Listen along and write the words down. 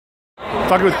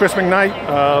Talking with Chris McKnight,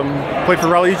 played for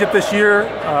Raleigh, Egypt this year.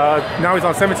 Now he's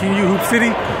on 17U Hoop City.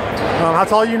 How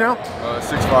tall are you now?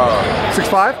 6'5".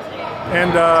 6'5"?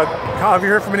 And have you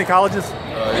heard from any colleges?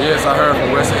 Yes, I heard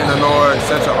from Western Illinois,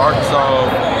 Central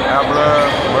Arkansas,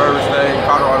 Abilene, Murray State,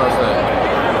 Colorado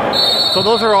State. So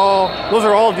those are all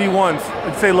D1s.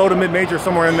 I'd say low to mid major,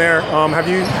 somewhere in there. Have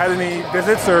you had any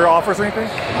visits or offers or anything?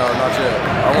 No, not yet.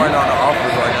 I'm waiting on the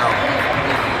offers right now.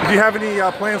 Do you have any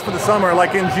plans for the summer,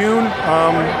 like in June?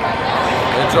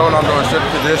 In June, I'm doing strength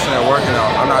conditioning and working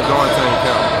out. I'm not doing team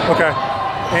camp. Okay.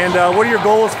 And what are your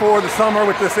goals for the summer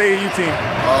with this AAU team?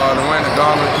 To win the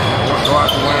gauntlet, go out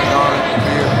to win the gauntlet, and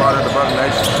be a part of the Brother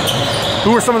Nation.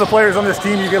 Who are some of the players on this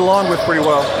team you get along with pretty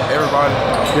well? Everybody.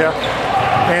 Yeah.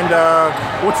 And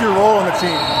what's your role on the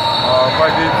team? Play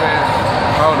defense,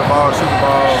 hold the ball, shoot the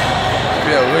ball,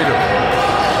 be a leader.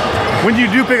 When you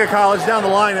do pick a college down the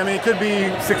line, I mean, it could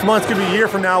be 6 months, could be a year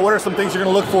from now. What are some things you're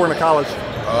going to look for in a college?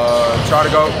 Try to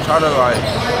like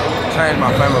change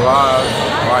my family lives,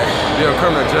 like be a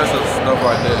criminal justice, stuff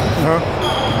like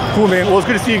that. Cool, man. Well, it's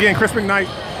good to see you again, Chris McKnight.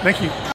 Thank you.